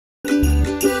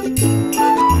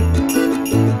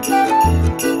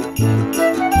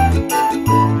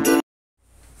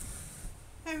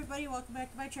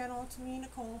channel. It's me,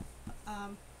 Nicole.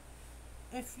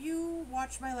 If you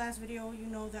watched my last video, you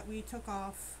know that we took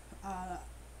off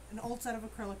an old set of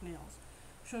acrylic nails.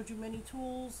 Showed you many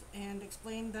tools and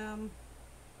explained them,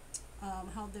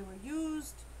 how they were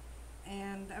used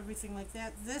and everything like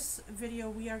that. This video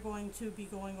we are going to be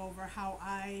going over how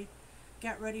I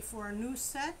get ready for a new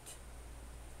set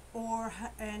or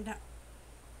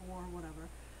whatever.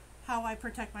 How I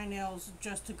protect my nails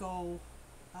just to go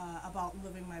about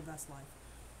living my best life.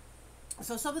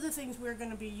 So some of the things we're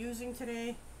going to be using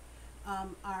today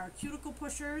are cuticle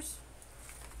pushers.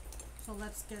 So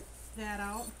let's get that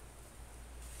out.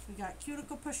 We got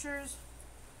cuticle pushers.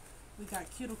 We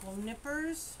got cuticle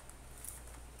nippers.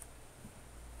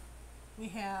 We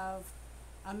have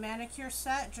a manicure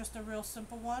set, just a real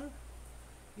simple one.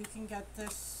 You can get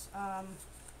this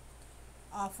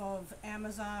off of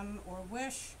Amazon or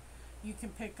Wish. You can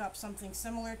pick up something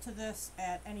similar to this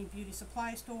at any beauty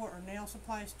supply store or nail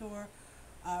supply store.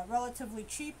 Relatively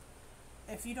cheap.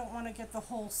 If you don't want to get the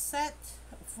whole set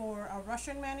for a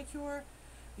Russian manicure,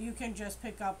 you can just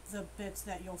pick up the bits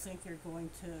that you'll think you're going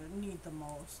to need the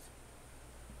most.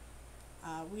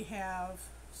 We have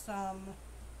some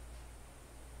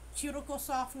cuticle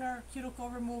softener, cuticle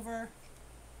remover.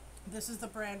 This is the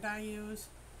brand I use.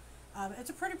 It's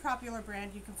a pretty popular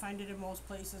brand. You can find it in most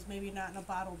places, maybe not in a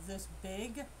bottle this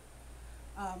big,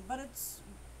 but it's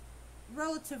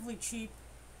relatively cheap,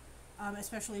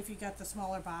 especially if you get the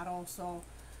smaller bottle. So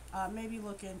maybe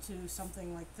look into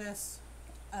something like this.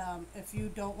 If you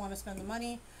don't want to spend the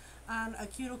money on a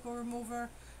cuticle remover,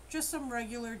 just some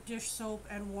regular dish soap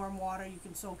and warm water. You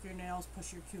can soak your nails,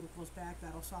 push your cuticles back,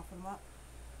 that'll soften them up.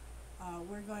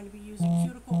 We're going to be using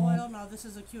cuticle oil. Now this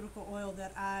is a cuticle oil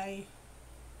that I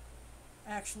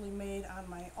actually made on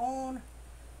my own.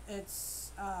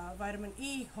 It's vitamin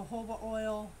E, jojoba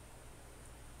oil,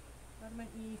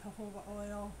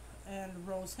 and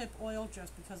rose hip oil,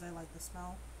 just because I like the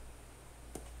smell.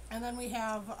 And then we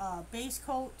have a base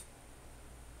coat.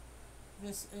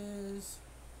 This is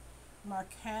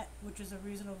Marquette, which is a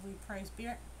reasonably priced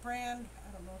brand.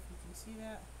 I don't know if you can see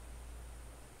that.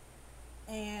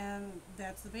 And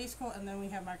that's the base coat. And then we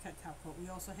have Marquette top coat. We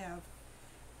also have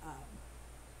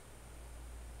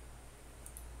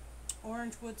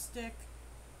orange wood stick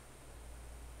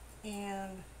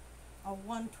and a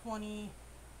 120,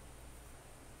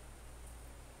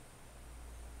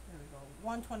 there we go,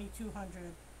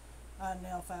 120-200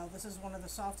 nail file. This is one of the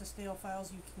softest nail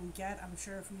files you can get. I'm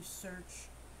sure if you search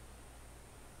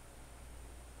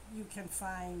you can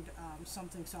find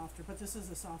something softer, but this is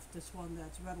the softest one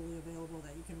that's readily available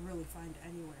that you can really find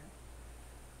anywhere.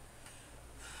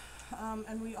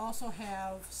 And we also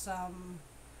have some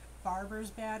barber's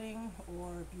batting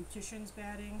or beautician's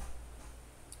batting.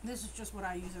 This is just what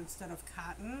I use instead of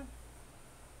cotton,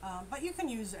 but you can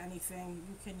use anything.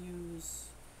 You can use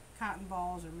cotton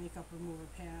balls or makeup remover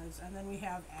pads. And then we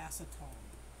have acetone.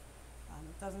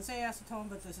 It doesn't say acetone,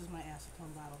 but this is my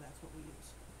acetone bottle. That's what we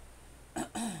use.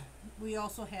 We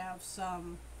also have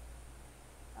some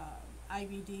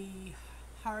IBD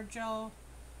hard gel.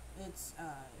 It's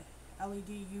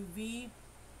LED UV.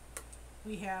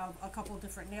 We have a couple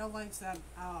different nail lights that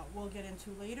we'll get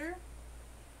into later,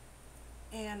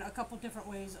 and a couple different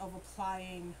ways of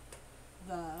applying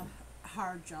the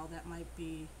hard gel that might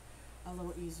be a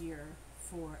little easier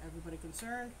for everybody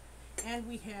concerned. And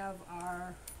we have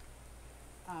our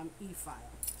e-file.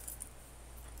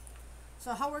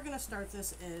 So how we're going to start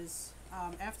this is,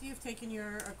 after you've taken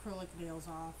your acrylic nails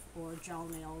off, or gel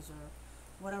nails, or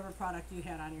whatever product you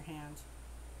had on your hands,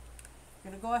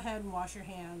 you're going to go ahead and wash your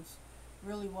hands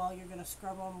really well. You're going to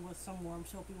scrub them with some warm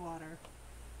soapy water.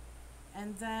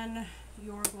 And then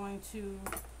you're going to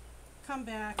come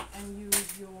back and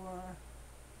use your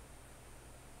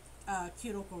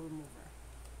cuticle remover.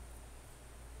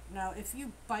 Now if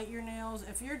you bite your nails,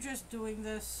 if you're just doing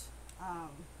this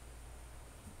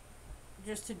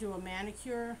just to do a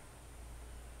manicure,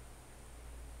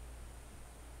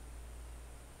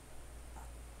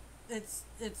 it's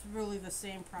really the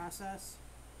same process.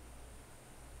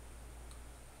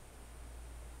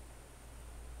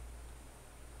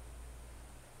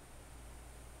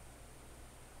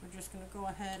 We're just going to go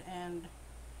ahead and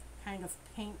kind of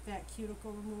paint that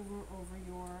cuticle remover over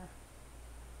your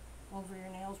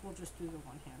nails. We'll just do the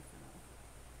one hand for now.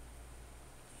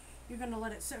 You're going to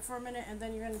let it sit for a minute, and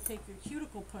then you're going to take your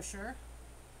cuticle pusher.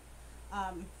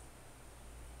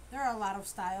 There are a lot of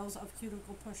styles of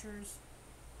cuticle pushers.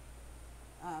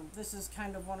 This is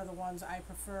kind of one of the ones I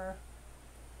prefer.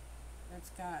 It's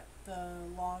got the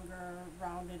longer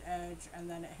rounded edge, and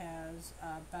then it has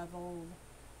a beveled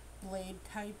blade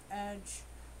type edge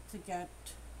to get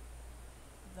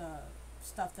the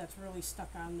stuff that's really stuck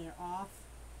on there off.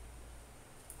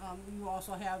 You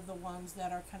also have the ones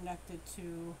that are connected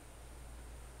to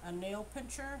a nail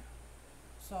pincher,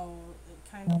 so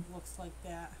it kind of looks like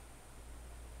that.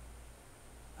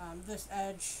 This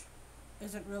edge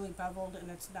isn't really beveled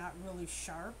and it's not really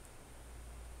sharp,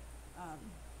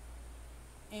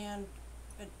 and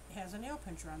it has a nail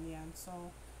pincher on the end,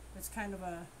 so it's kind of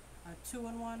a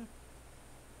two-in-one.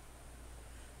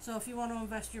 So if you want to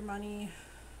invest your money,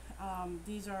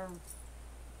 these are,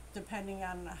 depending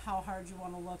on how hard you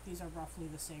want to look, these are roughly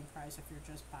the same price if you're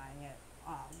just buying it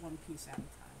one piece at a time.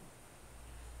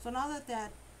 So now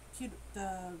that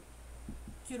the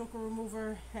cuticle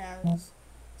remover has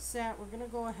set, we're going to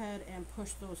go ahead and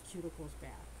push those cuticles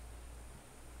back.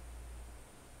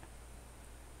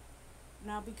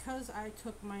 Now, because I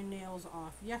took my nails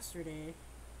off yesterday,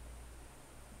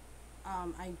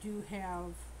 I do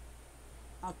have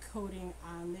a coating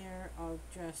on there of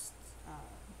just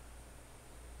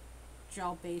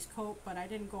gel base coat, but I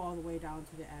didn't go all the way down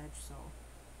to the edge, so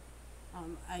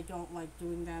I don't like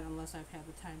doing that unless I've had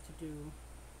the time to do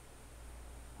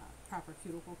proper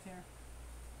cuticle care.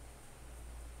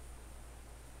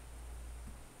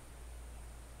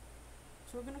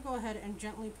 So we're going to go ahead and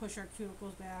gently push our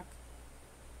cuticles back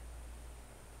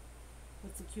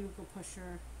with the cuticle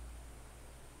pusher.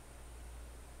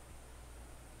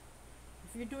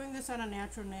 If you're doing this on a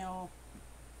natural nail,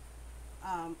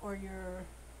 or you're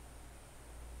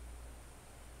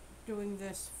doing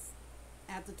this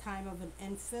at the time of an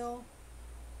infill,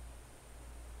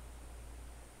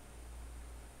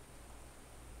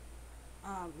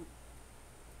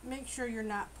 make sure you're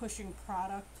not pushing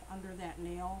product under that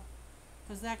nail,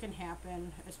 because that can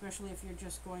happen, especially if you're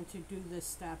just going to do this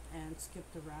step and skip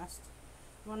the rest.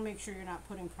 You want to make sure you're not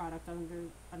putting product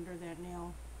under that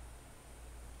nail.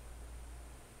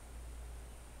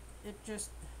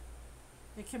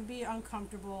 It can be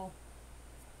uncomfortable,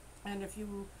 and if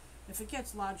it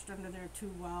gets lodged under there too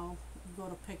well, you go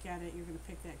to pick at it, you're going to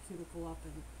pick that cuticle up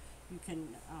and you can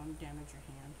damage your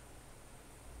hand.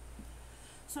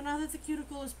 So now that the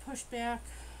cuticle is pushed back,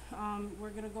 we're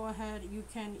going to go ahead, you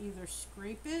can either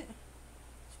scrape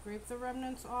the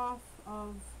remnants off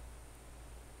of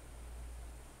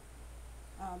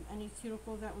any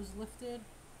cuticle that was lifted,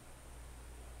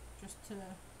 just to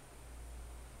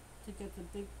get the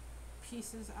big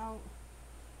pieces out,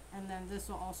 and then this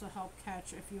will also help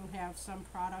catch if you have some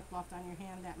product left on your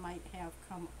hand that might have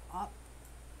come up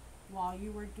while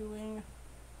you were doing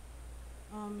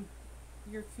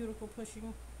your cuticle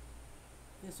pushing.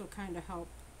 This will kind of help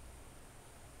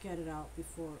get it out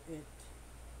before it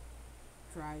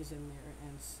dries in there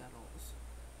and settles.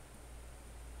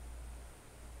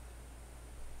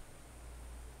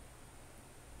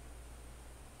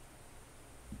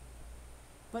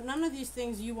 But none of these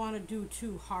things you want to do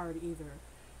too hard either.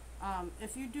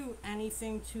 If you do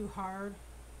anything too hard,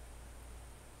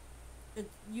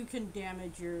 you can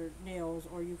damage your nails,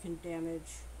 or you can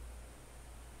damage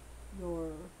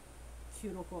your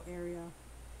cuticle area.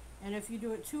 And if you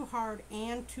do it too hard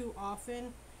and too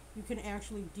often, you can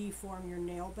actually deform your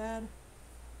nail bed.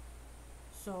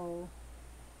 So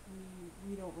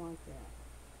we don't want that.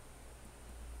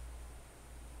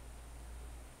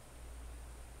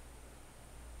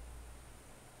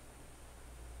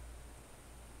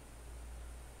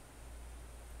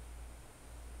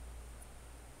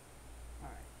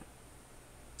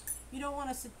 You don't want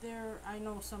to sit there, I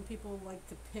know some people like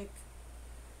to pick,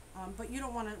 but you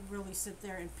don't want to really sit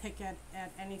there and pick at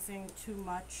anything too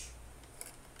much.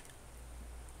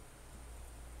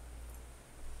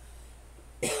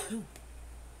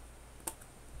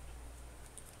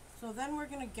 So then we're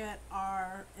going to get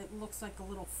our, it looks like a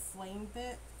little flame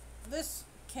bit. This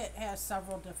kit has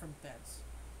several different bits,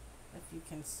 if you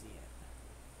can see it.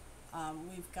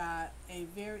 We've got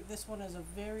this one is a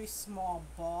very small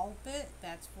ball bit.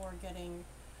 That's for getting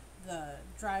the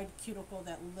dried cuticle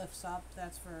that lifts up.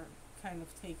 That's for kind of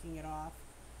taking it off.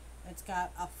 It's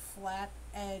got a flat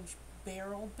edge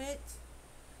barrel bit.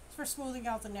 It's for smoothing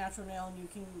out the natural nail,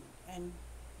 and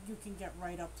you can get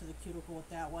right up to the cuticle with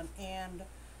that one. And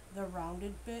the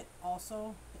rounded bit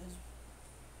also is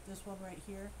this one right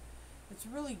here. It's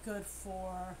really good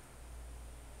for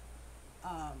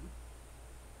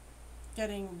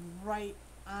getting right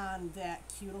on that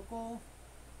cuticle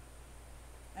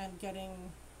and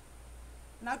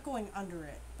not going under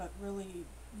it, but really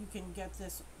you can get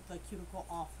the cuticle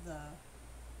off the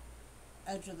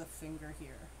edge of the finger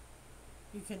here.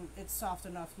 It's soft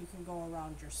enough you can go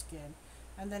around your skin.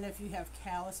 And then if you have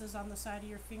calluses on the side of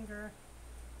your finger,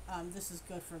 this is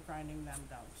good for grinding them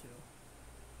down too.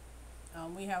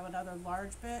 We have another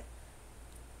large bit.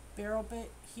 barrel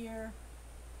bit here,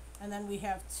 and then we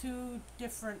have two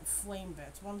different flame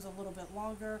bits. One's a little bit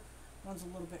longer, one's a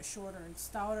little bit shorter and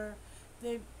stouter.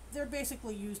 They're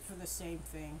basically used for the same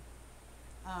thing,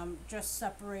 just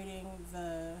separating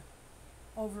the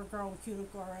overgrown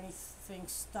cuticle or anything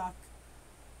stuck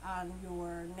on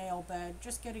your nail bed,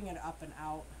 just getting it up and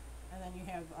out. And then you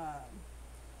have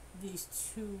these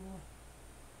two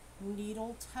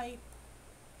needle type,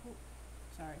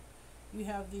 you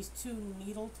have these two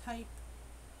needle type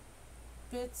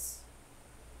bits.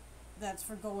 That's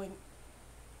for going,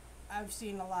 I've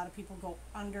seen a lot of people go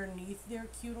underneath their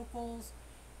cuticles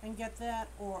and get that,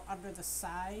 or under the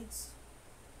sides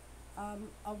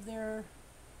of their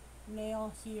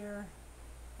nail here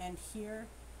and here,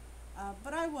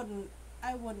 but I wouldn't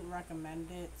recommend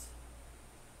it,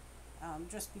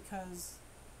 just because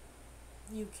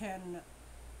you can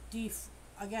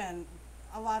again,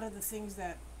 a lot of the things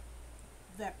that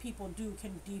people do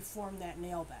can deform that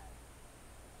nail bed,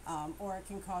 or it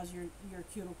can cause your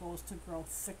cuticles to grow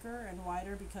thicker and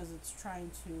wider because it's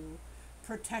trying to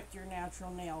protect your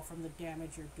natural nail from the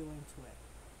damage you're doing to it.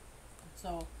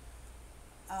 So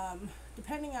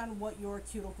depending on what your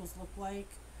cuticles look like,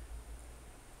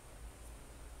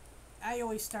 I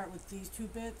always start with these two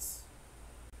bits,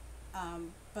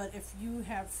 but if you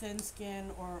have thin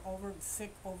skin or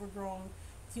thick overgrown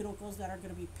cuticles that are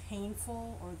going to be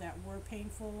painful, or that were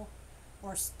painful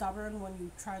or stubborn when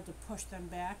you tried to push them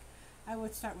back, I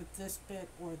would start with this bit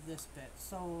or this bit.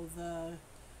 So the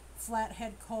flat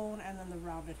head cone and then the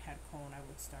rounded head cone I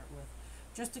would start with,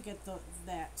 just to get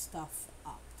that stuff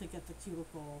up, to get the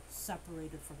cuticle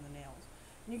separated from the nails.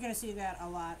 And you're going to see that a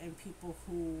lot in people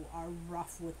who are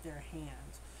rough with their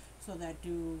hands, so that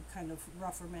do kind of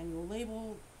rougher manual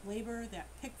labor, that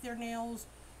pick their nails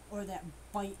or that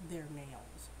bite their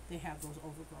nails. They have those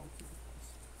overgrown cuticles.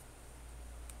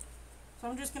 So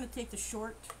I'm just going to take the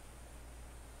short,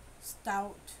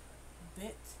 stout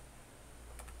bit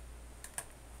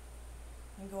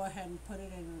and go ahead and put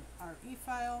it in our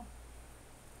e-file.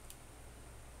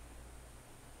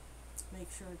 Make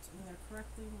sure it's in there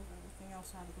correctly, move everything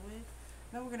else out of the way.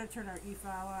 Then we're going to turn our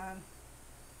e-file on.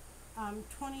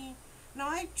 20. Now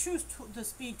I choose the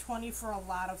speed 20 for a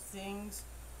lot of things,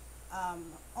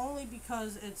 only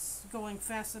because it's going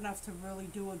fast enough to really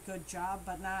do a good job,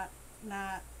 but not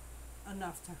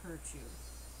enough to hurt you.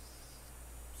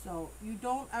 So you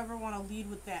don't ever want to lead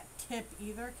with that tip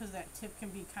either, because that tip can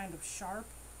be kind of sharp.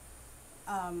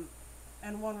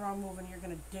 And one wrong move and you're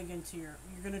going to dig into you're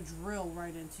going to drill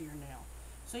right into your nail.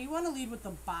 So you want to lead with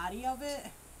the body of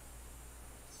it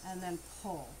and then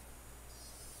pull.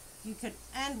 You could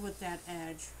end with that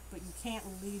edge, but you can't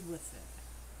lead with it.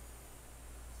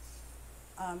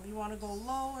 You want to go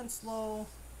low and slow,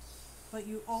 but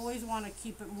you always want to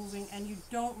keep it moving, and you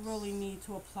don't really need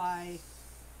to apply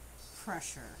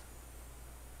pressure.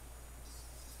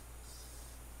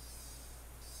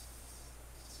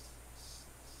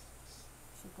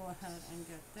 So go ahead and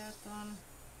get that done.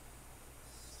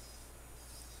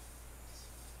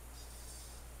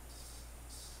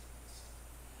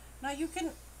 Now you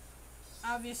can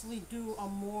obviously do a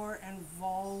more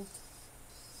involved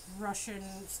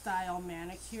Russian style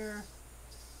manicure,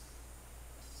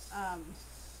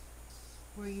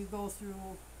 where you go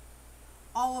through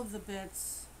all of the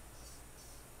bits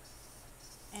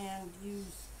and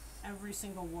use every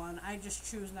single one. I just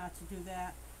choose not to do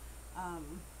that,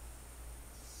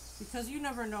 because you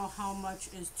never know how much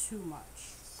is too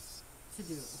much to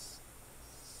do.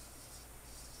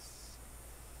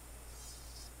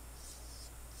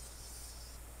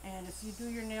 And if you do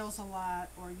your nails a lot,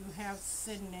 or you have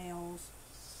thin nails,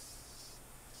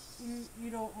 you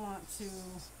don't want to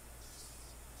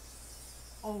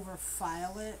over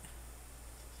file it.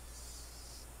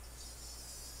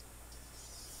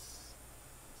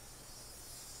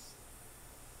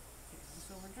 Okay,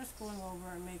 so we're just going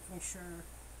over and making sure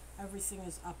everything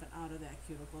is up and out of that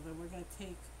cuticle. Then we're going to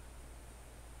take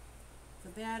the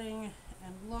batting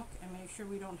and look and make sure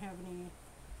we don't have any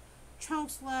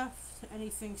chunks left,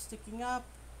 anything sticking up.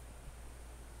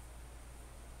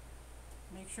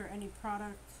 Make sure any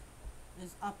product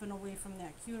is up and away from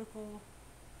that cuticle.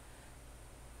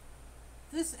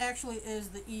 This actually is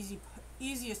the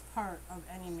easiest part of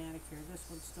any manicure. This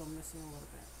one's still missing a little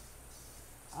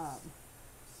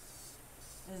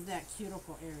bit. Is that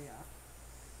cuticle area.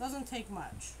 Doesn't take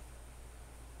much.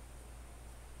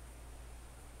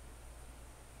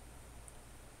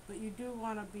 But you do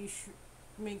want to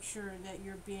make sure that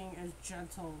you're being as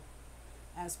gentle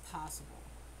as possible.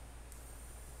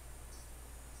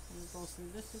 We'll go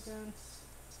through this again.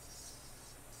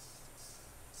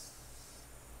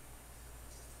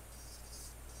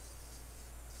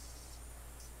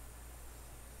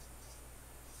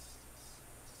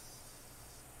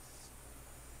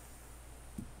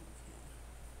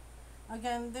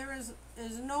 Again, there is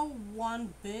no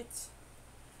one bit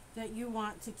that you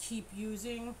want to keep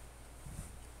using.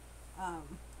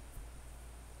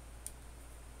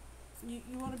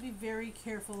 You want to be very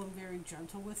careful and very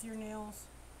gentle with your nails.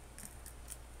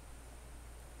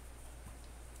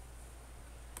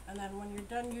 And then when you're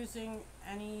done using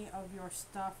any of your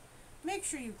stuff, make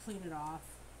sure you clean it off.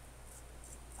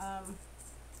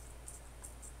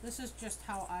 This is just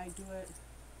how I do it,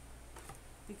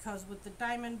 because with the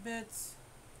diamond bits,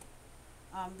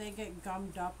 they get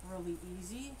gummed up really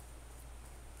easy.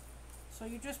 So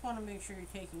you just want to make sure you're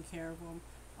taking care of them.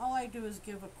 All I do is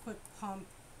give a quick pump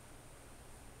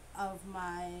of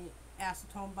my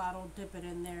acetone bottle, dip it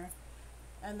in there,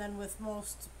 and then with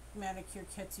most manicure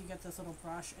kits you get this little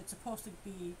brush. It's supposed to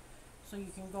be so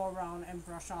you can go around and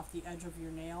brush off the edge of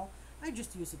your nail. I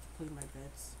just use it to clean my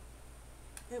bits.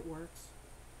 It works.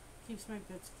 Keeps my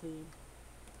bits clean.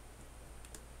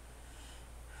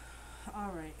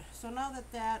 Alright, so now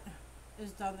that that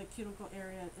is done, the cuticle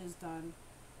area is done,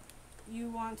 you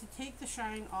want to take the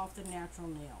shine off the natural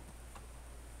nail,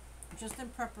 just in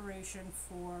preparation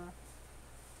for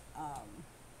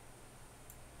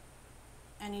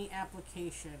any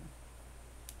application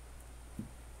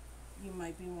you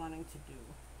might be wanting to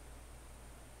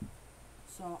do.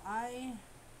 So I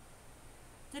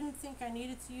didn't think I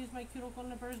needed to use my cuticle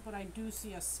nippers, but I do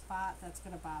see a spot that's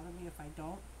going to bother me if I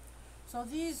don't. So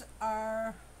these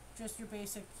are just your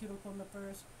basic cuticle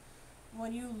nippers.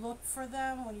 When you look for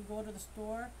them, when you go to the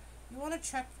store, you want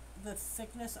to check the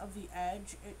thickness of the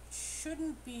edge. It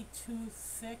shouldn't be too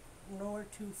thick nor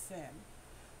too thin,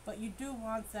 but you do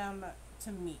want them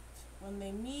to meet. When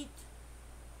they meet,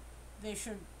 they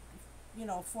should, you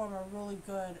know, form a really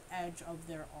good edge of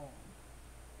their own.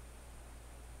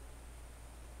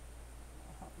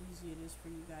 How easy it is for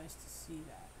you guys to see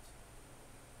that.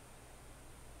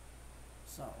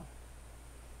 So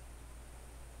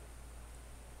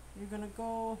you're going to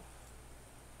go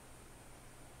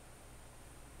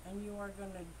and you are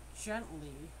going to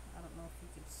gently, I don't know if you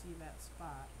can see that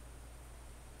spot,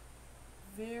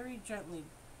 very gently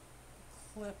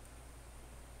clip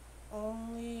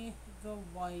only the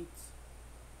white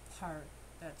part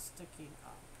that's sticking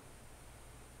up.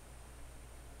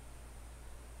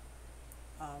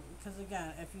 Because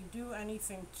again, if you do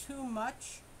anything too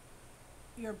much,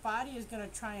 your body is going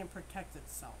to try and protect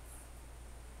itself.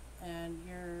 And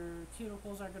your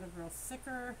cuticles are going to grow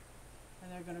thicker,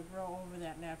 and they're going to grow over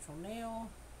that natural nail,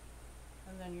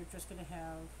 and then you're just going to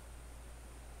have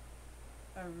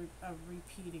a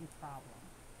repeating problem.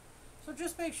 So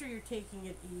just make sure you're taking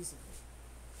it easy.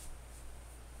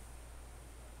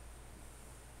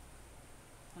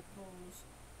 Put those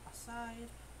aside.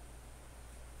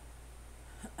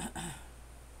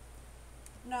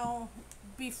 Now,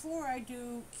 before I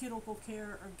do cuticle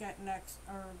care or get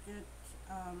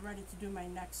ready to do my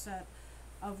next set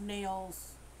of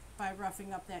nails by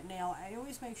roughing up that nail, I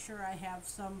always make sure I have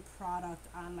some product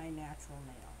on my natural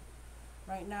nail.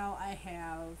 Right now I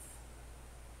have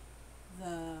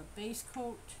the base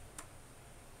coat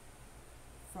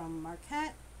from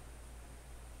Marquette,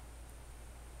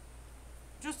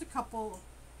 just a couple,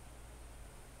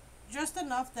 just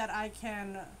enough that I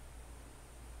can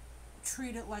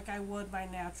treat it like I would my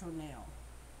natural nail.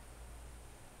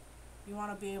 You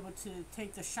want to be able to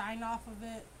take the shine off of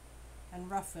it and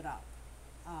rough it up,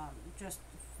 just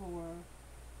for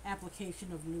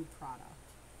application of new product.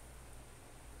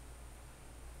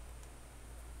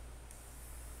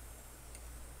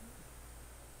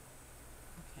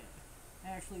 Okay,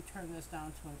 I actually turned this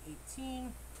down to an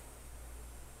 18.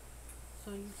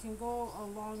 So you can go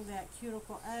along that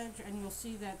cuticle edge and you'll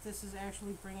see that this is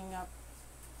actually bringing up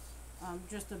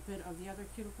just a bit of the other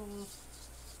cuticles,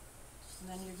 and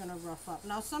then you're going to rough up.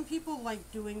 Now some people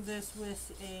like doing this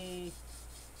with a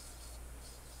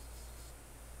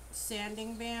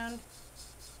sanding band,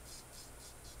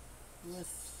 with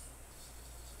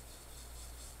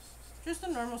just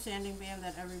a normal sanding band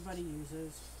that everybody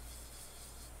uses.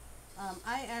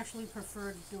 I actually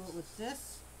prefer to do it with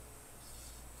this.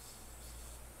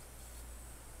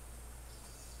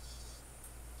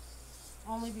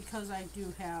 Only because I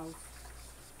do have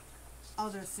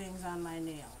other things on my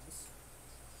nails,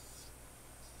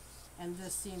 and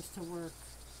this seems to work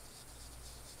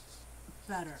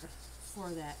better for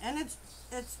that. And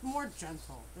it's more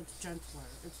gentle. It's gentler.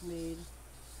 It's made,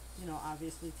 you know,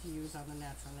 obviously to use on the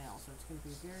natural nail, so it's going to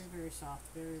be very, very soft,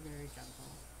 very, very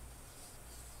gentle.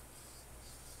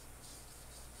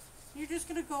 You're just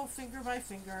going to go finger by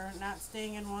finger, not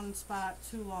staying in one spot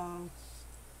too long.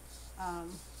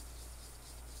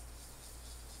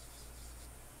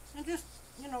 And just,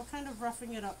 you know, kind of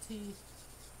roughing it up till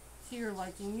to your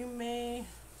liking. You may,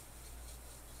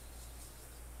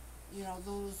 you know,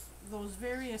 those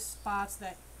various spots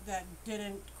that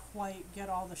didn't quite get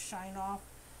all the shine off,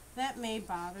 that may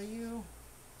bother you.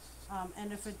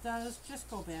 And if it does, just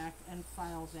go back and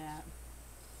file that.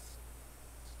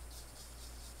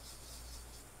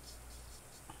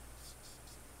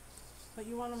 But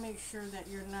you want to make sure that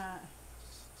you're not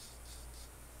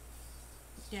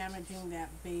damaging that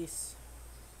base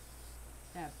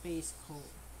coat.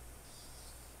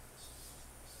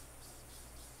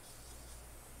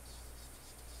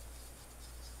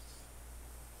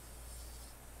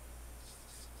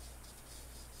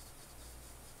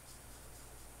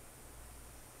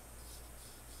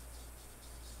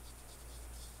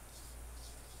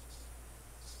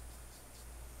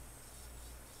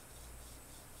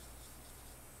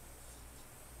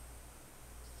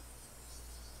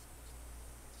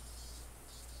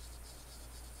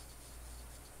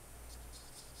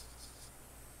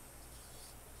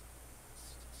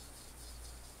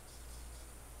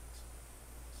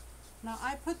 Now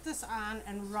I put this on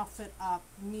and rough it up,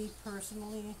 me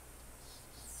personally,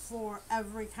 for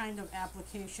every kind of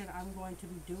application I'm going to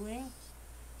be doing.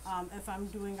 If I'm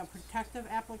doing a protective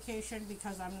application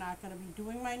because I'm not going to be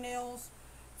doing my nails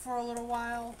for a little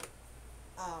while,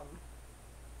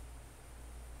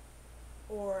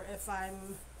 or if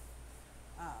I'm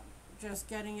just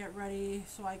getting it ready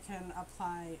so I can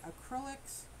apply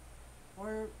acrylics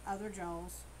or other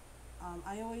gels,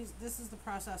 this is the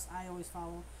process I always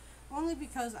follow, only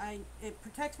because it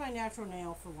protects my natural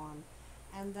nail for one,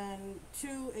 and then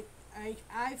two,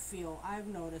 I've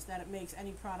noticed that it makes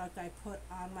any product I put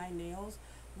on my nails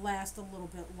last a little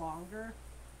bit longer,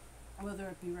 whether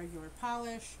it be regular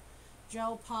polish,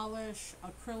 gel polish,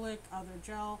 acrylic, other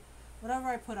gel, whatever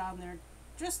I put on there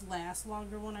just lasts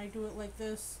longer when I do it like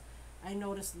this. I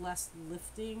notice less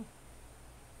lifting.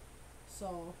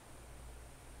 So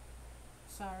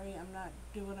sorry, I'm not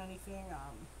doing anything.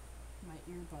 My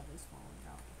earbud is falling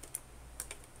out.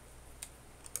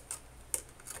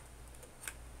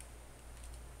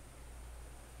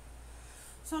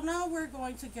 So now we're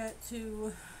going to get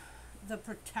to the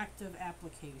protective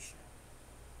application.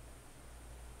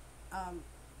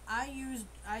 I use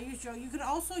gel. You can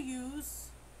also use,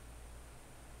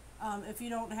 if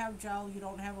you don't have gel, you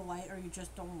don't have a light, or you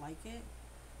just don't like it,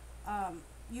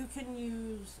 you can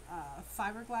use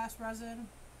fiberglass resin,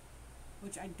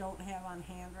 which I don't have on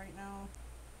hand right now.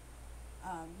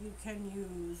 You can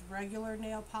use regular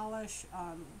nail polish.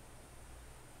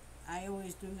 I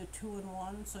always do the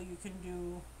 2-in-1, so you can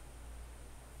do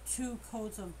 2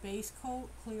 coats of base coat,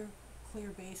 clear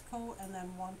base coat, and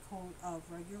then 1 coat of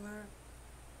regular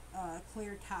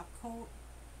clear top coat.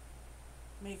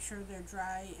 Make sure they're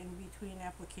dry in between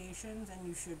applications and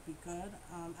you should be good.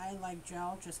 I like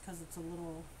gel just because it's a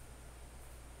little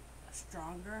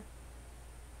stronger,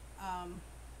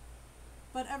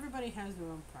 but everybody has their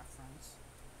own preference.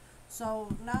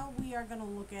 So now we are going to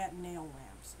look at nail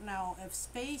lamps. Now if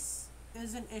space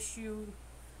is an issue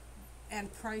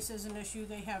and price is an issue,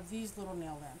 they have these little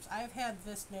nail lamps. I've had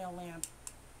this nail lamp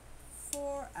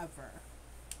forever.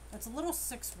 It's a little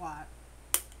 6-watt.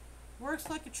 Works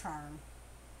like a charm.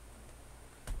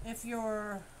 If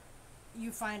you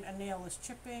find a nail is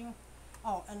chipping,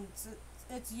 oh, and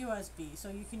it's USB, so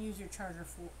you can use your charger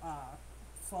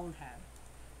phone head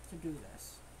to do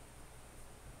this.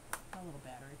 A little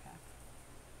battery pack.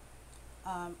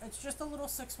 It's just a little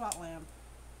 6-watt lamp.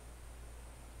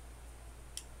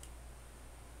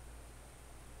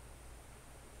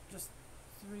 Just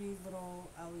 3 little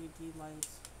LED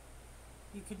lights.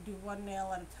 You can do 1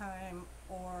 nail at a time,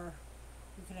 or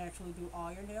you can actually do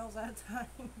all your nails at a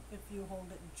time if you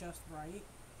hold it just right.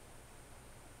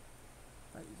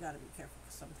 But you gotta be careful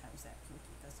because sometimes that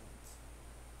pinky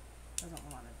doesn't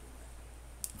want to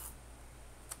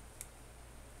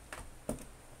do it.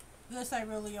 This I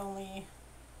really only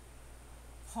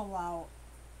pull out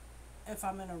if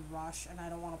I'm in a rush and I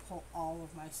don't want to pull all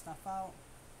of my stuff out.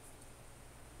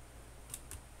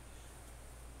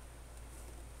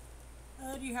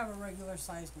 And you have a regular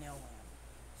sized nail lamp.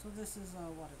 So this is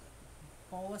what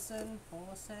is it?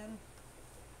 Bolison.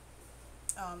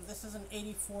 This is an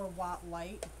 84-watt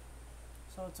light,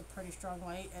 so it's a pretty strong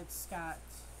light. It's got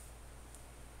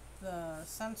the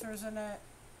sensors in it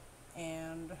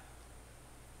and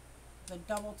the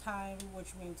double time,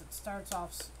 which means it starts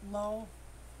off low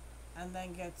and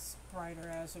then gets brighter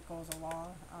as it goes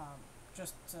along,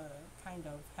 just to kind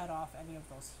of head off any of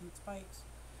those heat spikes.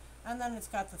 And then it's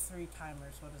got the 3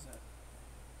 timers. What is it?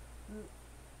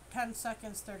 10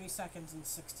 seconds, 30 seconds, and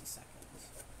 60 seconds.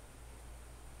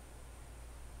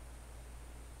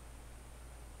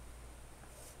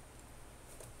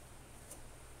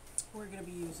 we're going to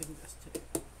be using this today.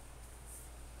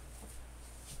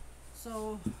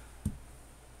 So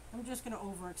I'm just going to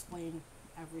over explain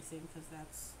everything because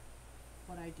that's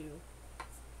what I do.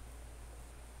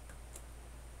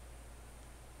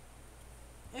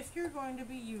 If you're going to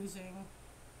be using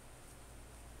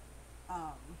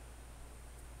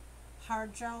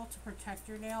hard gel to protect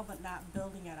your nail but not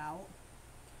building it out,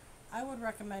 I would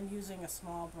recommend using a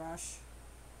small brush.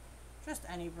 Just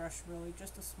any brush really,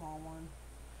 just a small one.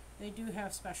 They do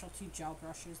have specialty gel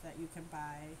brushes that you can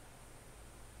buy.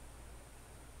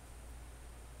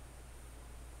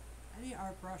 Any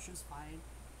art brush is fine.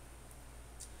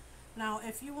 Now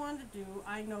if you want to do,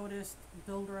 I noticed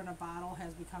Builder in a Bottle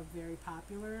has become very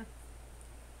popular.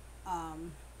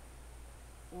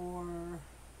 Or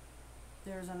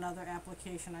there's another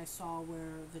application I saw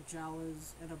where the gel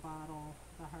is in a bottle,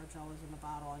 the hard gel is in a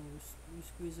bottle, and you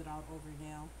squeeze it out over your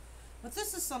nail. But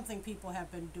this is something people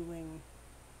have been doing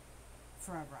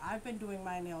forever. I've been doing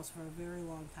my nails for a very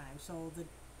long time, so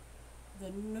the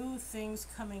new things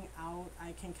coming out,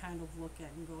 I can kind of look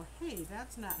at and go, hey,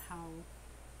 that's not how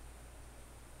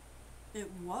it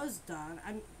was done.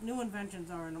 New inventions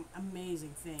are an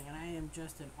amazing thing, and I am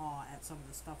just in awe at some of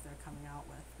the stuff they're coming out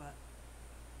with, but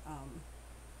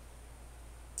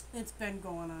it's been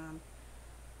going on,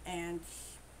 and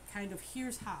kind of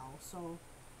here's how. So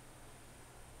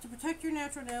to protect your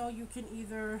natural nail, you can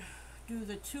either do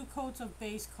the 2 coats of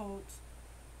base coat,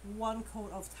 1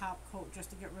 coat of top coat,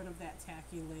 just to get rid of that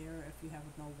tacky layer if you have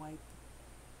no wipe.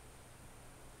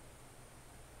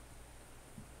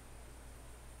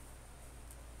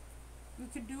 You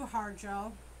could do hard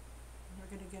gel.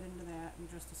 We're going to get into that in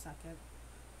just a second.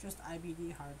 Just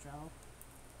IBD hard gel.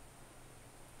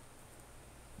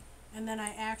 And then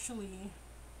I actually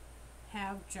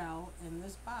have gel in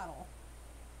this bottle.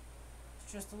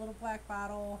 It's just a little black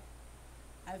bottle.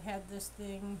 I've had this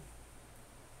thing,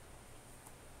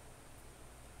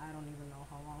 I don't even know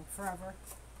how long, forever.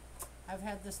 I've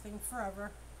had this thing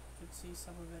forever. You can see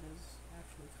some of it is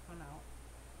actually coming out.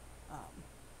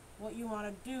 What you want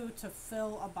to do to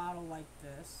fill a bottle like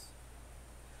this,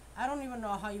 I don't even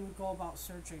know how you would go about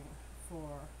searching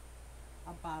for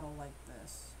a bottle like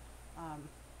this.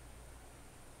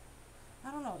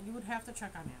 I don't know, you would have to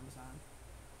check on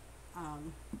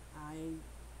Amazon.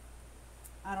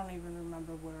 I don't even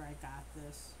remember where I got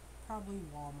this, probably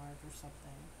Walmart or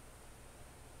something.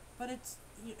 But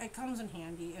it comes in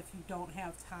handy if you don't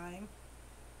have time,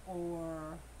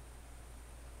 or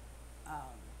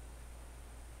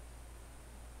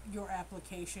your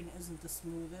application isn't the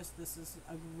smoothest. This is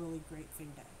a really great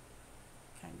thing to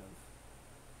kind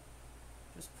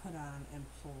of just put on and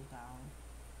pull down.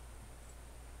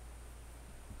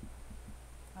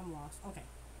 I'm lost. Okay.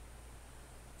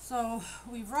 So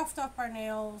we've roughed up our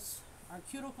nails. Our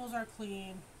cuticles are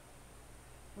clean.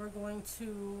 We're going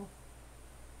to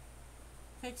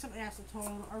take some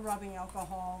acetone or rubbing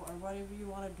alcohol or whatever you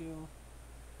want to do.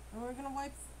 And we're going to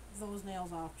wipe those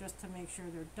nails off just to make sure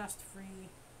they're dust free.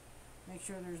 Make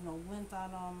sure there's no lint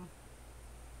on them.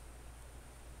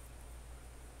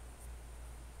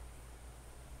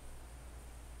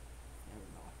 There we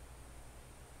go.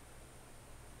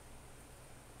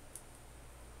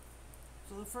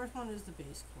 So the first one is the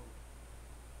base coat.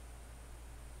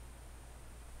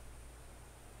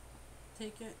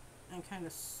 Take it and kind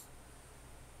of,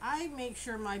 I make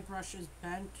sure my brush is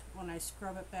bent when I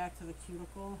scrub it back to the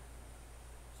cuticle.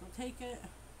 So take it,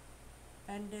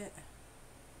 bend it,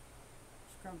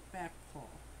 scrub it back, pull.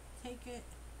 Take it,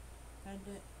 bend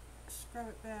it, scrub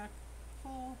it back,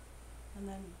 pull, and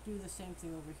then do the same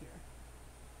thing over here.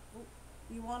 Ooh,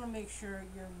 you want to make sure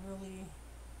you're really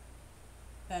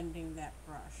bending that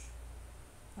brush,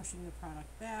 pushing the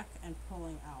product back and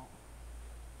pulling out.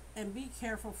 And be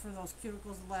careful for those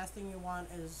cuticles. The last thing you want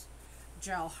is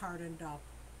gel hardened up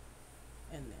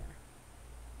in there.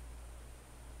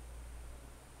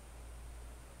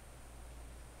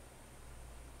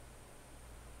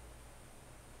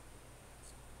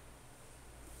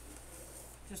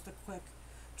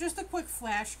 Just a quick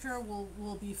flash cure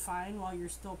will be fine while you're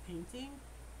still painting.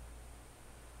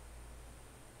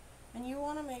 And you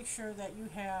want to make sure that you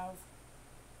have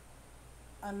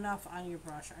enough on your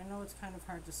brush. I know it's kind of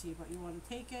hard to see, but you want to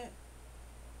take it.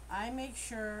 I make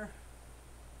sure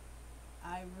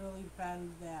I really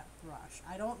bend that brush.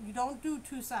 You don't do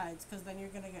 2 sides because then you're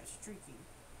going to get streaky.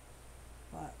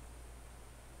 But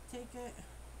take it,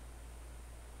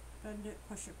 bend it,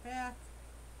 push it back,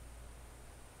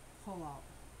 pull out.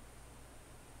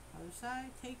 Other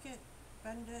side, take it,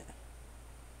 bend it,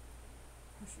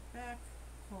 push it back,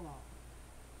 pull out.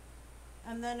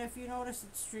 And then if you notice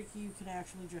it's streaky, you can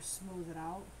actually just smooth it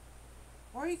out.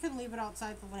 or you can leave it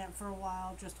outside the lamp for a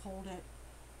while. Just hold it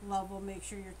level, make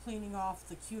sure you're cleaning off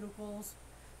the cuticles,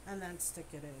 and then stick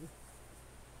it in.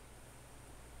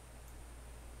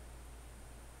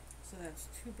 So that's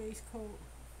 2 base coat,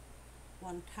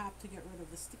 1 top to get rid of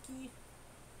the sticky.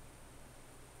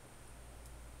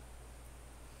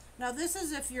 Now this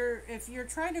is if you're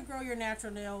trying to grow your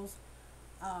natural nails,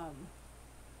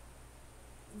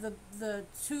 the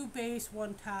 2 base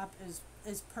 1 top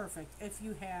is perfect if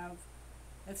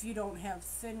you don't have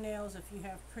thin nails, if you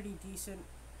have pretty decent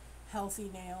healthy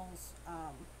nails.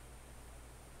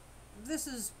 This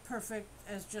is perfect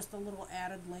as just a little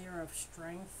added layer of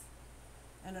strength,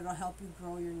 and it'll help you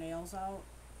grow your nails out,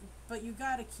 but you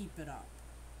got to keep it up.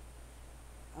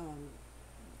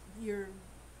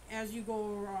 As you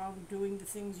go around doing the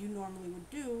things you normally would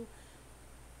do,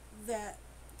 that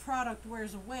product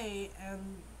wears away,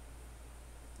 and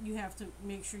you have to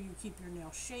make sure you keep your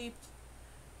nail shaped.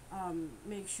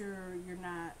 Make sure your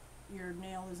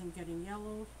nail isn't getting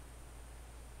yellowed.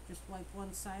 Just wipe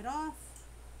one side off,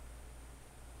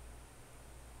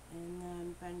 and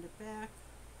then bend it back,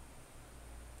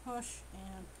 push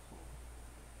and pull.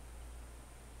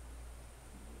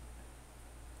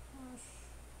 Push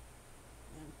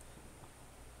and pull.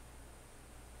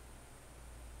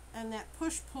 And that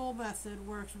push-pull method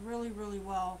works really, really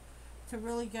well to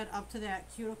really get up to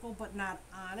that cuticle, but not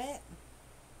on it.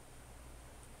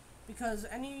 Because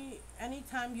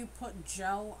anytime you put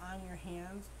gel on your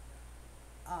hands,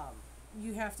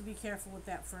 you have to be careful with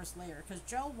that first layer, because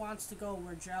gel wants to go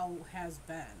where gel has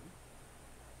been.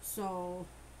 So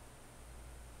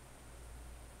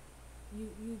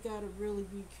you gotta really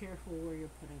be careful where you're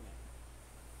putting it.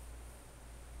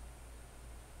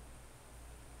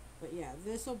 But yeah,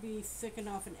 this will be thick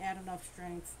enough and add enough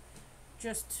strength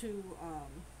just to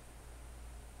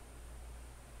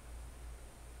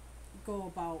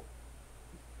go about,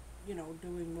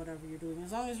 doing whatever you're doing,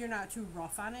 as long as you're not too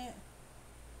rough on it.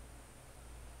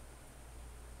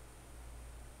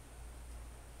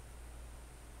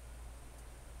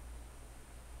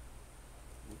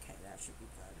 Okay, that should be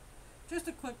good. Just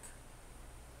a quick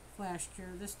flash cure.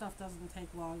 This stuff doesn't take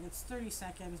long. It's 30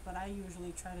 seconds, but I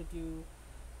usually try to do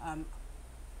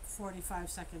 45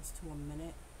 seconds to a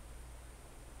minute.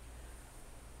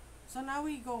 So now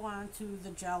we go on to the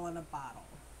gel in a bottle.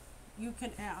 You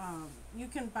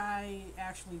can buy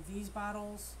actually these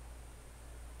bottles,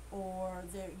 or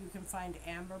you can find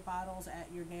amber bottles at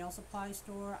your nail supply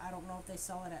store. I don't know if they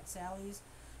sell it at Sally's,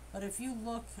 but if you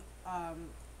look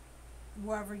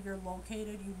wherever you're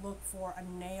located, you look for a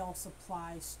nail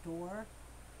supply store.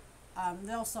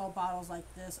 They'll sell bottles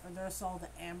like this, or they'll sell the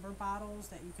amber bottles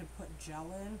that you can put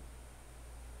gel in.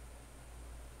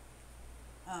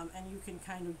 And you can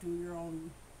kind of do your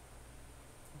own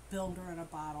builder in a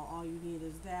bottle. All you need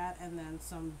is that, and then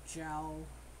some gel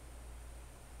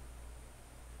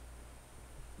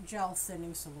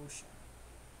thinning solution,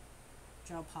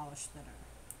 gel polish thinner.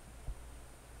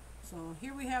 So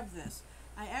here we have this.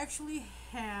 I actually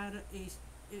had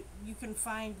you can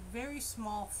find very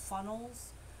small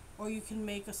funnels, or you can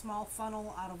make a small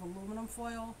funnel out of aluminum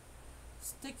foil.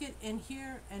 Stick it in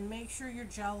here and make sure your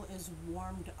gel is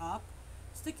warmed up.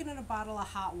 Stick it in a bottle of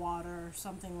hot water or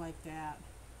something like that.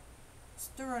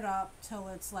 Stir it up till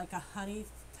it's like a honey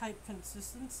type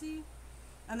consistency,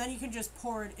 and then you can just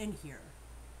pour it in here.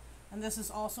 And this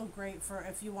is also great for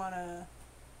if you want to,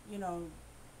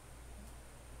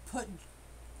 put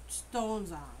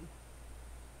stones on.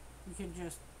 You can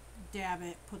just dab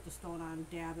it, put the stone on,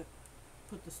 dab it,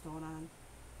 put the stone on.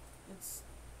 It's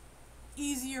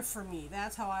easier for me.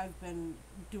 That's how I've been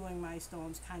doing my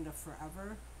stones kind of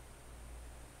forever.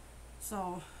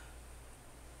 So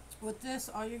with this,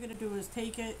 all you're going to do is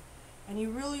take it, and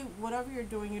you really, whatever you're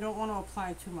doing, you don't want to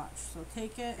apply too much. So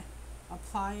take it,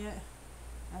 apply it,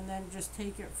 and then just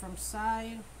take it from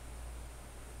side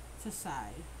to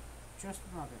side. Just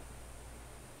rub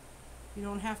it. You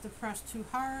don't have to press too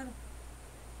hard.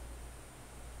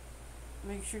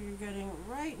 Make sure you're getting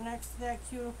right next to that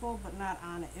cuticle, but not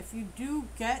on it. If you do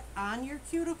get on your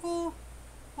cuticle,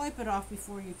 wipe it off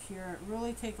before you cure it.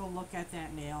 Really take a look at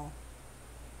that nail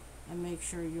and make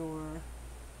sure you're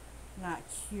not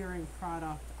curing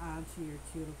product onto your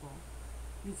cuticle.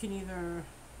 You can either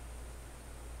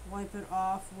wipe it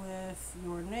off with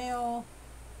your nail,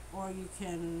 or you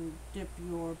can dip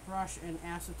your brush in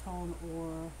acetone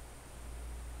or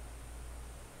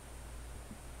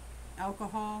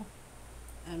alcohol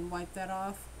and wipe that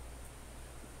off.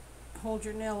 Hold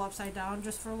your nail upside down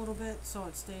just for a little bit so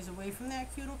it stays away from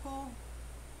that cuticle.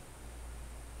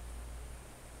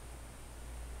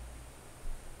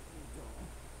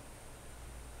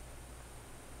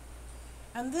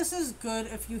 And this is good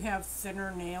if you have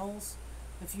thinner nails.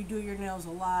 If you do your nails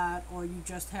a lot or you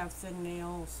just have thin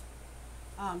nails.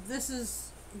 This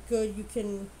is good. You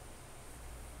can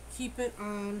keep it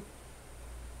on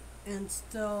and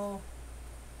still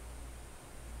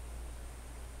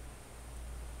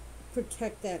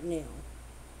protect that nail.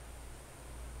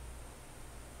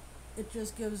 It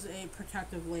just gives a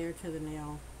protective layer to the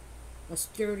nail. A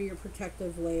sturdier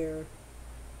protective layer.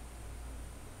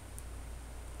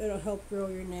 It'll help grow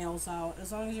your nails out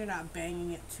as long as you're not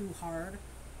banging it too hard.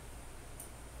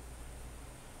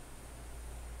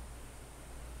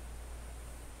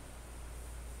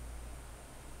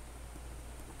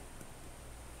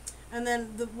 And then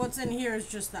what's in here is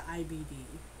just the IBD.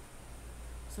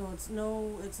 So it's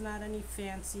not any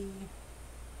fancy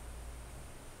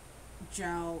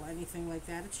gel, anything like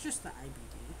that. It's just the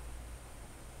IBD.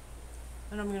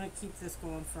 And I'm going to keep this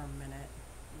going for a minute,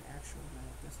 an actual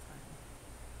minute this time.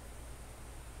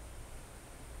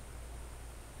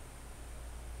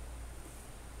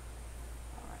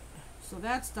 Alright, so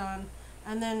that's done.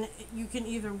 And then you can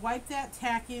either wipe that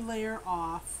tacky layer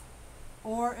off,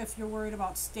 or if you're worried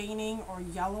about staining or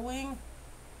yellowing,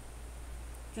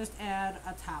 just add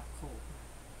a top coat.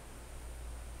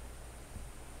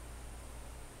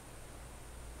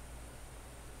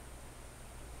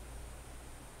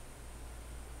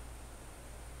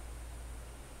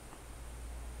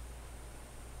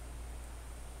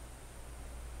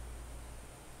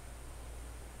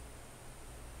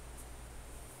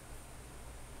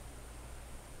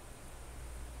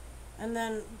 And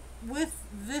then with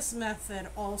this method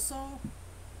also,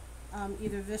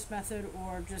 either this method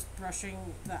or just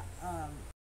brushing the,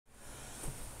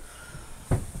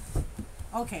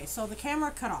 okay, so the camera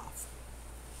cut off.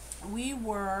 We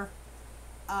were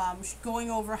going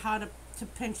over how to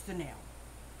pinch the nail.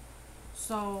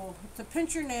 So to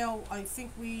pinch your nail, I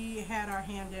think we had our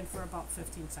hand in for about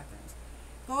 15 seconds.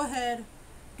 Go ahead,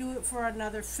 do it for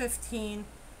another 15.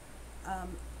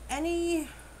 Any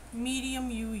medium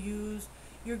you use,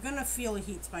 you're gonna feel a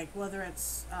heat spike, whether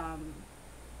it's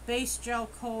base gel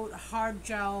coat, hard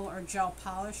gel, or gel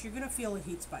polish. You're gonna feel a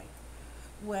heat spike.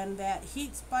 When that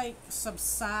heat spike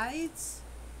subsides,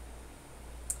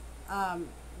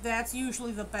 that's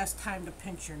usually the best time to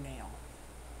pinch your nail.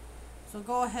 So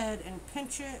go ahead and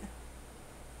pinch it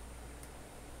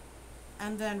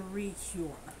and then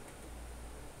re-cure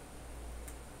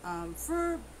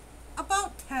for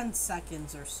about 10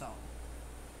 seconds or so.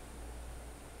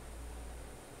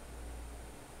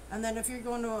 And then if you're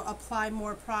going to apply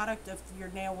more product, if your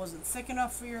nail wasn't thick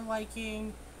enough for your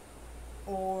liking,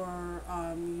 or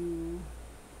you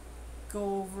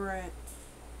go over it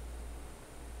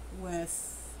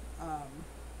with,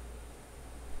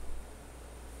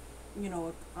 you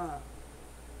know,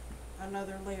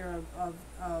 another layer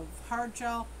of hard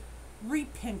gel,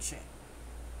 re-pinch it.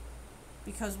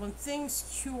 Because when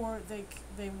things cure,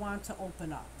 they want to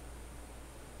open up.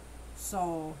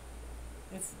 So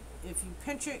if you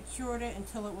pinch it, cured it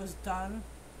until it was done,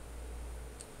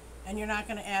 and you're not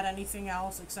going to add anything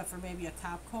else except for maybe a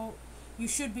top coat, you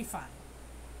should be fine.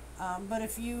 But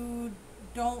if you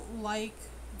don't like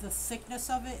the thickness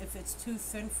of it, if it's too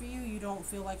thin for you, you don't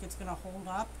feel like it's going to hold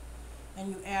up, and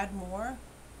you add more,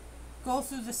 go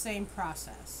through the same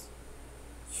process.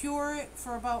 Cure it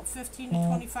for about 15 to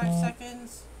 25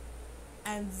 seconds,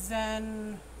 and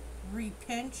then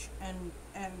re-pinch and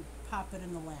pop it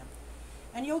in the lamp.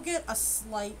 And you'll get a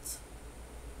slight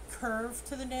curve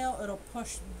to the nail. It'll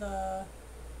push the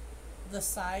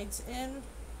sides in.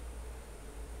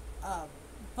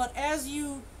 But as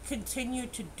you continue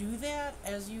to do that,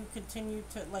 as you continue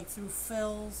to, like through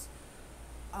fills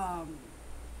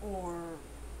or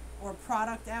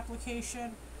product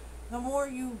application, the more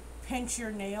you pinch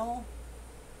your nail,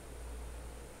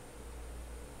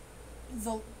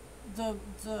 the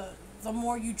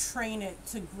more you train it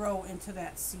to grow into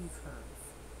that C curve.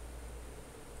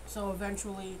 So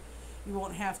eventually you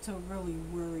won't have to really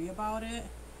worry about it.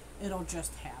 It'll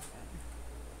just happen.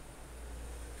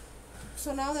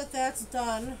 So now that that's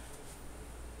done,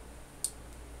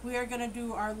 we are going to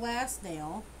do our last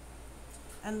nail.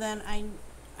 And then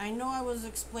I know I was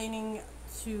explaining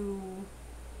to,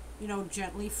 you know,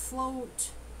 gently float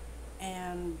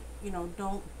and, you know,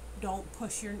 don't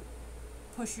push your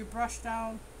brush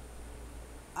down.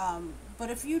 But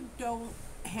if you don't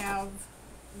have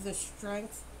the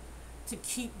strength to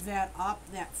keep that up,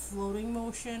 that floating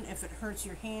motion, if it hurts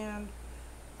your hand,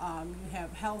 you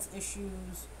have health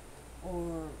issues,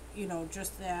 or, you know,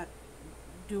 just that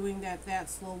doing that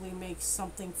slowly makes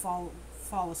something fall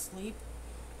asleep,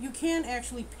 you can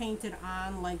actually paint it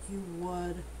on like you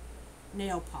would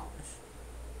nail polish.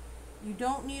 You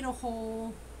don't need a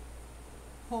whole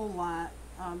lot,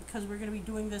 because we're going to be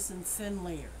doing this in thin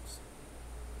layers.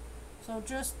 So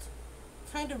just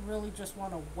kind of really just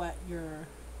want to wet your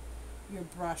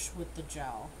brush with the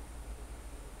gel.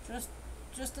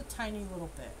 Just a tiny little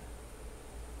bit.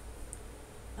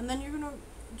 And then you're going to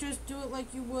just do it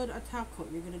like you would a top coat.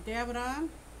 You're going to dab it on,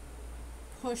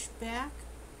 push back,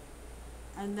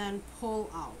 and then pull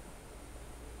out.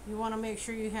 You want to make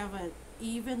sure you have an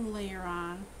even layer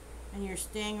on and you're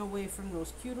staying away from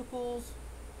those cuticles.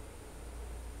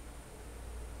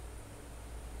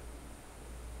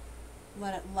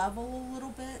 Let it level a little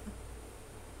bit.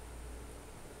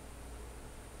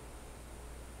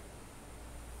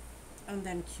 And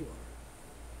then cure.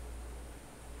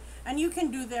 And you can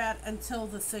do that until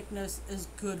the thickness is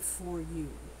good for you.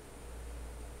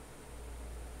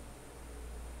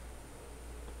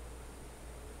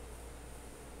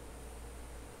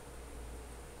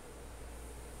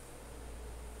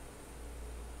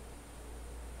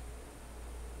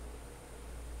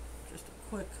 Just a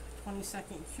quick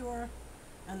 20-second cure,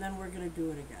 and then we're going to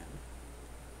do it again.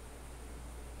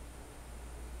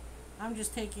 I'm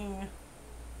just taking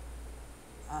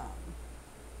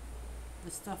the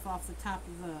stuff off the top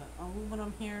of the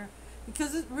aluminum here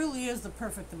because it really is the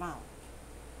perfect amount.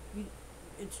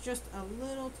 It's just a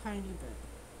little tiny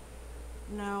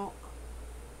bit. Now,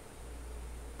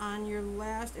 on your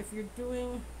last, if you're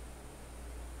doing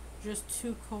just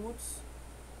 2 coats,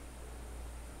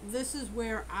 this is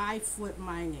where I flip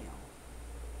my nail.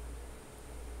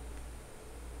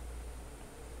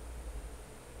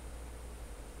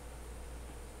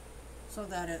 So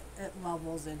that it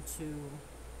levels into,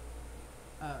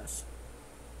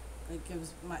 it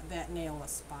gives that nail a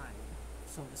spine,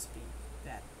 so to speak.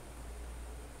 That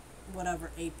whatever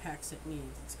apex it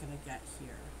needs, it's going to get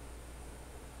here.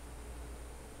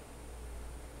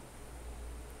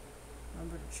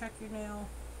 Remember to check your nail,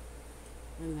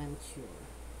 and then cure.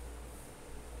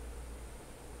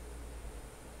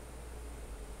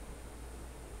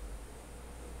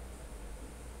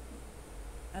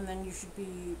 And then you should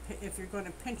be, if you're going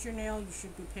to pinch your nail, you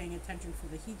should be paying attention for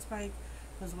the heat spike,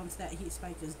 because once that heat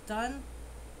spike is done,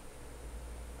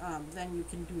 then you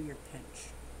can do your pinch.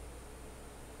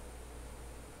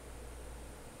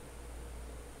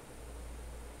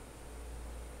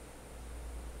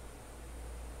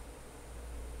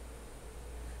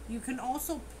 You can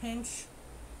also pinch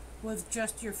with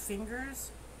just your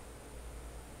fingers,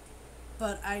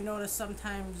 but I notice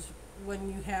sometimes when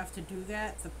you have to do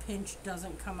that, the pinch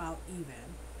doesn't come out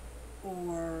even,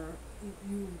 or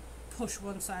you push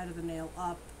one side of the nail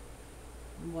up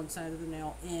and one side of the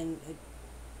nail in.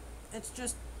 It's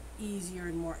just easier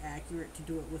and more accurate to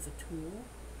do it with a tool,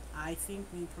 I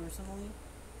think, me personally.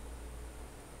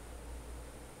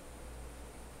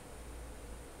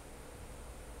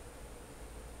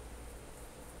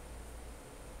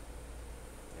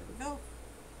 There we go.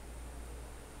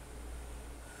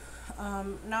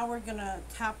 Now we're gonna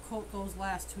top coat those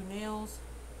last 2 nails.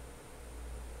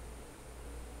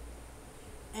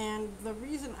 And the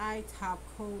reason I top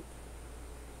coat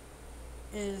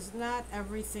is not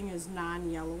everything is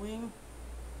non-yellowing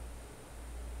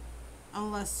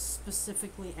unless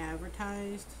specifically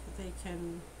advertised they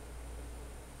can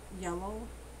yellow.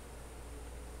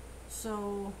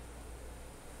 So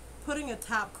putting a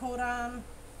top coat on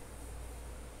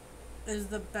is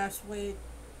the best way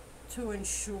to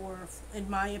ensure, in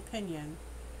my opinion,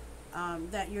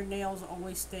 that your nails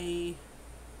always stay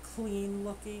clean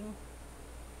looking,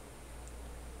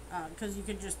 because you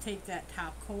can just take that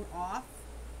top coat off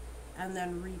and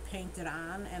then repaint it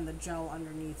on and the gel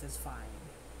underneath is fine.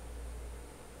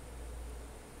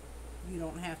 You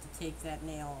don't have to take that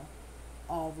nail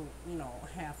all the,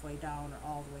 halfway down or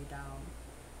all the way down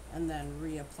and then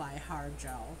reapply hard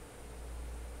gel.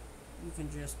 You can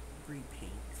just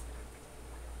repaint.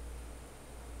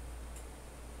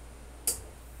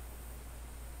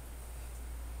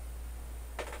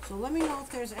 So let me know if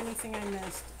there's anything I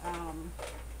missed,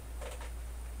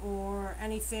 or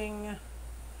anything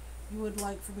you would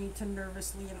like for me to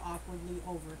nervously and awkwardly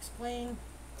over-explain.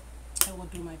 I will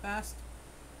do my best.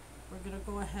 We're going to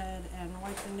go ahead and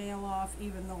wipe the nail off.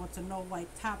 Even though it's a no wipe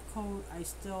top coat, I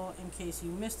still, in case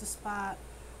you missed a spot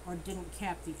or didn't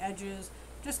cap the edges,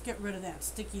 just get rid of that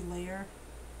sticky layer.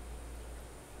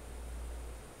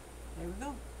 There we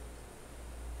go.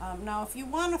 Now if you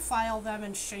want to file them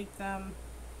and shape them,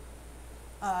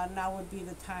 now would be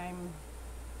the time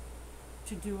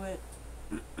to do it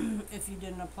if you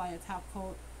didn't apply a top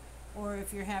coat, or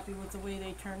if you're happy with the way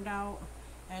they turned out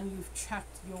and you've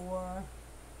checked your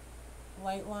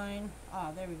light line.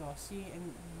 There we go. See,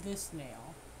 in this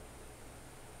nail,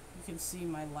 you can see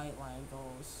my light line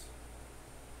goes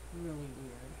really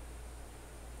weird.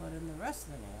 But in the rest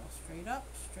of the nail, straight up,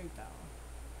 straight down.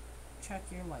 Check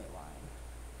your light line.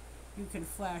 You can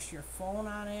flash your phone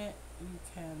on it. You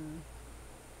can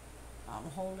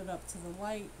hold it up to the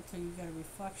light until you get a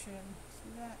reflection.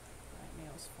 See that? That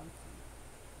nail's funky.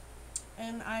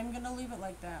 And I'm gonna leave it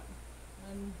like that.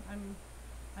 And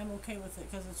I'm okay with it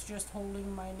because it's just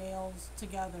holding my nails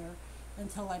together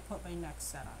until I put my next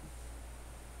set on.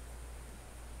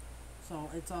 So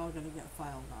it's all gonna get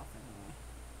filed off anyway.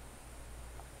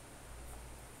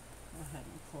 Go ahead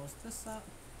and close this up.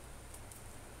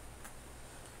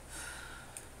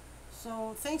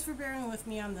 So thanks for bearing with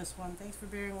me on this one. Thanks for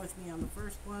bearing with me on the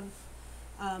first one.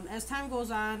 As time goes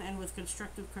on and with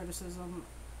constructive criticism,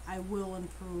 I will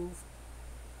improve.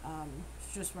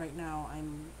 Just right now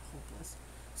I'm hopeless.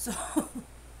 So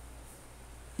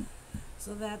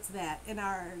so that's that. In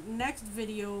our next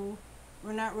video,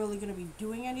 we're not really going to be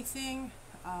doing anything.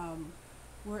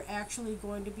 We're actually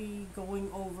going to be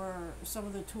going over some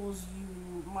of the tools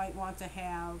you might want to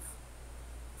have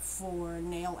for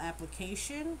nail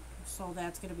application. So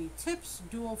that's going to be tips,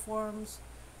 dual forms,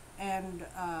 and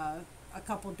a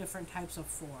couple different types of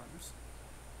forms.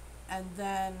 And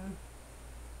then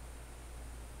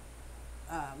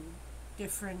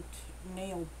different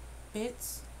nail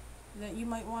bits that you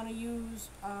might want to use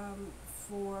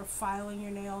for filing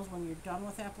your nails when you're done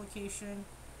with application,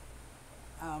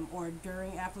 or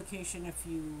during application if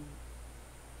you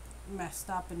messed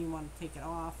up and you want to take it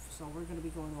off. So we're going to be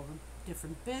going over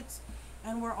different bits,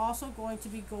 and we're also going to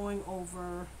be going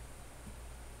over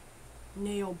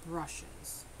nail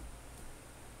brushes.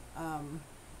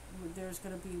 There's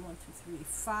going to be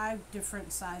 5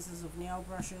 different sizes of nail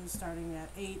brushes, starting at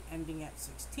 8, ending at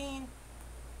 16.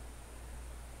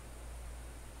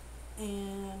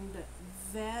 And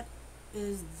that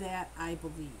is that, I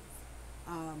believe.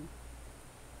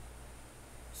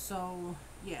 So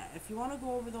yeah, if you want to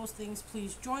go over those things,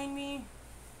 please join me.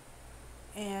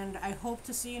 And I hope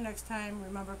to see you next time.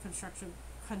 Remember,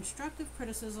 constructive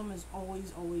criticism is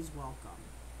always welcome.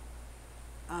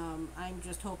 I'm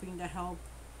just hoping to help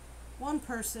one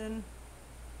person,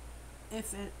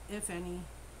 if any,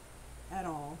 at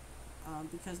all,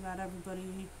 because not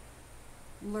everybody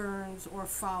learns or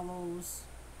follows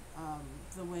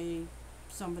the way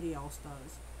somebody else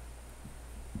does.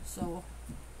 So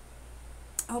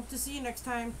I hope to see you next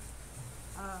time.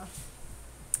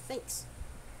 Thanks.